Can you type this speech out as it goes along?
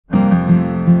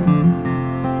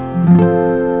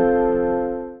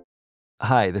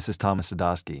Hi, this is Thomas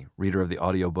Sadoski, reader of the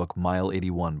audiobook Mile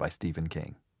 81 by Stephen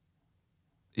King.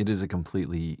 It is a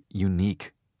completely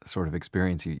unique sort of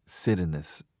experience. You sit in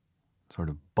this sort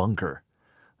of bunker,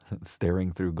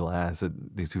 staring through glass at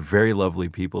these two very lovely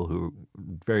people who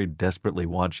very desperately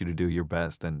want you to do your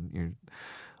best, and you're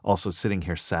also sitting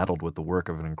here saddled with the work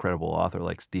of an incredible author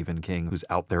like Stephen King, who's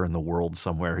out there in the world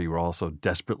somewhere who you also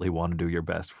desperately want to do your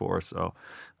best for. So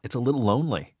it's a little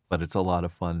lonely, but it's a lot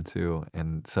of fun too,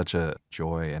 and such a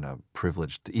joy and a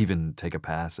privilege to even take a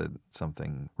pass at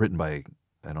something written by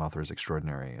an author as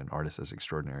extraordinary, an artist as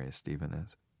extraordinary as Stephen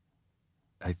is.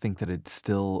 I think that it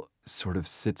still sort of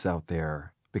sits out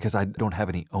there because I don't have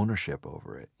any ownership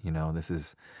over it. You know, this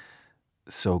is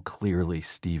so clearly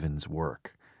Stephen's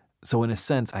work. So in a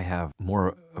sense, I have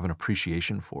more of an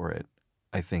appreciation for it,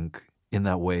 I think, in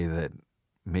that way that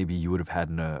maybe you would have had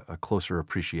a closer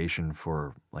appreciation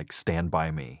for, like, Stand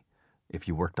By Me if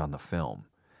you worked on the film.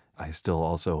 I still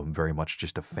also am very much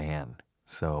just a fan,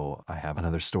 so I have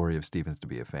another story of Stephen's to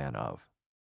be a fan of.